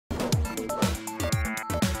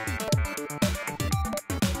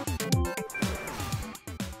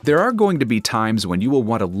There are going to be times when you will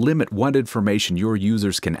want to limit what information your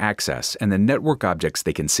users can access and the network objects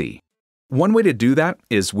they can see. One way to do that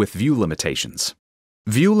is with view limitations.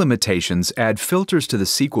 View limitations add filters to the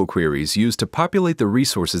SQL queries used to populate the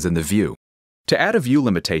resources in the view. To add a view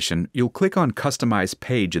limitation, you'll click on Customize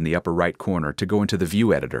Page in the upper right corner to go into the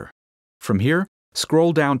View Editor. From here,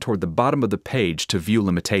 scroll down toward the bottom of the page to View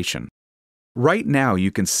Limitation. Right now,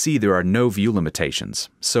 you can see there are no view limitations,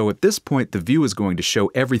 so at this point the view is going to show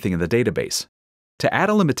everything in the database. To add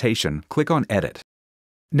a limitation, click on Edit.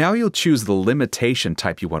 Now you'll choose the limitation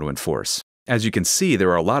type you want to enforce. As you can see,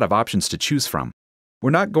 there are a lot of options to choose from. We're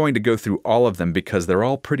not going to go through all of them because they're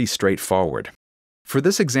all pretty straightforward. For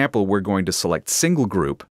this example, we're going to select Single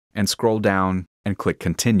Group and scroll down and click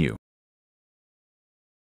Continue.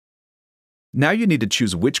 Now you need to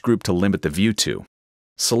choose which group to limit the view to.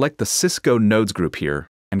 Select the Cisco Nodes group here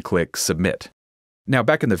and click Submit. Now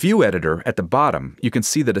back in the View Editor, at the bottom, you can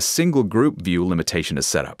see that a single group view limitation is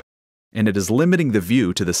set up, and it is limiting the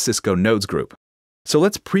view to the Cisco Nodes group. So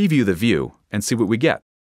let's preview the view and see what we get.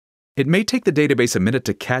 It may take the database a minute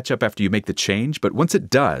to catch up after you make the change, but once it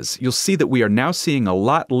does, you'll see that we are now seeing a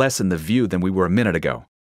lot less in the view than we were a minute ago,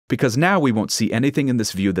 because now we won't see anything in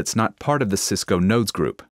this view that's not part of the Cisco Nodes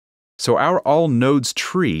group. So our All Nodes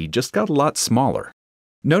tree just got a lot smaller.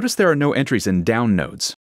 Notice there are no entries in down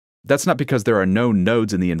nodes. That's not because there are no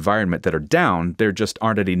nodes in the environment that are down, there just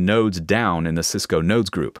aren't any nodes down in the Cisco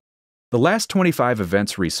Nodes group. The last 25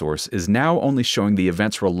 events resource is now only showing the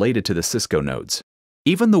events related to the Cisco nodes.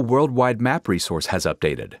 Even the worldwide map resource has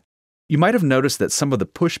updated. You might have noticed that some of the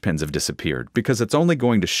push pins have disappeared because it's only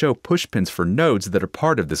going to show push pins for nodes that are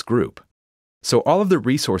part of this group. So all of the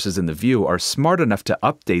resources in the view are smart enough to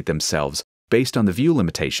update themselves based on the view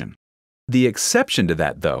limitation. The exception to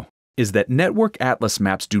that, though, is that network atlas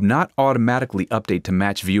maps do not automatically update to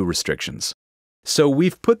match view restrictions. So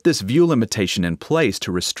we've put this view limitation in place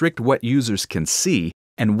to restrict what users can see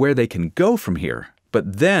and where they can go from here,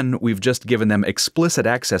 but then we've just given them explicit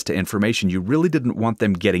access to information you really didn't want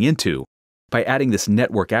them getting into by adding this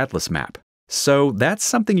network atlas map. So that's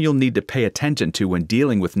something you'll need to pay attention to when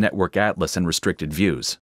dealing with network atlas and restricted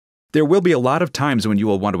views. There will be a lot of times when you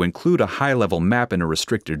will want to include a high-level map in a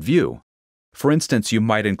restricted view. For instance, you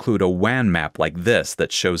might include a WAN map like this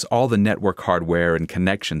that shows all the network hardware and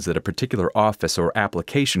connections that a particular office or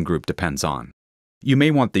application group depends on. You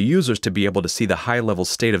may want the users to be able to see the high-level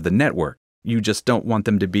state of the network. You just don't want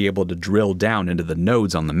them to be able to drill down into the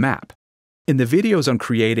nodes on the map. In the videos on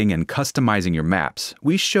creating and customizing your maps,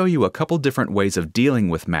 we show you a couple different ways of dealing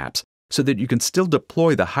with maps so that you can still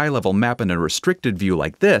deploy the high-level map in a restricted view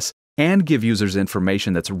like this and give users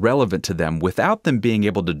information that's relevant to them without them being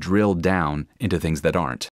able to drill down into things that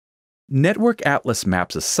aren't. Network atlas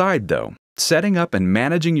maps aside, though, setting up and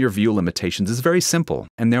managing your view limitations is very simple,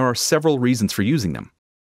 and there are several reasons for using them.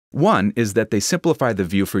 One is that they simplify the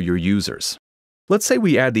view for your users. Let's say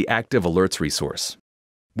we add the active alerts resource.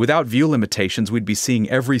 Without view limitations, we'd be seeing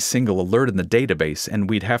every single alert in the database, and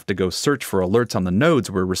we'd have to go search for alerts on the nodes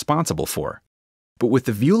we're responsible for. But with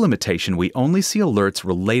the view limitation, we only see alerts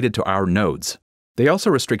related to our nodes. They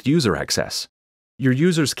also restrict user access. Your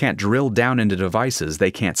users can't drill down into devices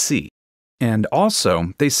they can't see. And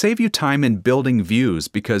also, they save you time in building views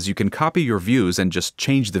because you can copy your views and just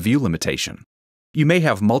change the view limitation. You may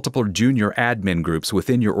have multiple junior admin groups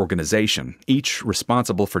within your organization, each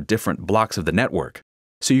responsible for different blocks of the network.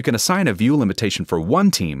 So you can assign a view limitation for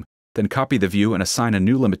one team, then copy the view and assign a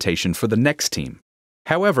new limitation for the next team.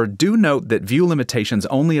 However, do note that view limitations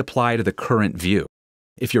only apply to the current view.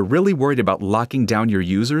 If you're really worried about locking down your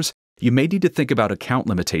users, you may need to think about account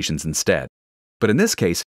limitations instead. But in this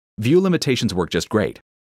case, view limitations work just great.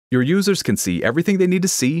 Your users can see everything they need to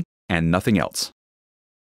see and nothing else.